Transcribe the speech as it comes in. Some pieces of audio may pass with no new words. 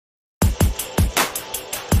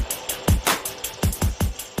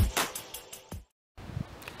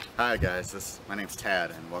Hi guys, my name's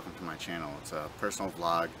Tad and welcome to my channel. It's a personal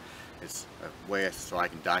vlog. It's a way so I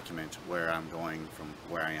can document where I'm going from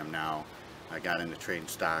where I am now. I got into trading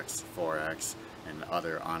stocks, Forex, and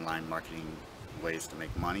other online marketing ways to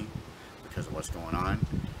make money because of what's going on.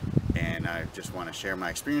 And I just want to share my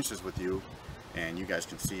experiences with you, and you guys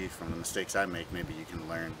can see from the mistakes I make, maybe you can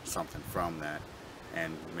learn something from that,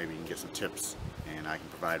 and maybe you can get some tips and I can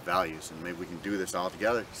provide values, and maybe we can do this all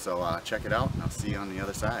together. So check it out and I'll see you on the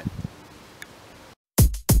other side.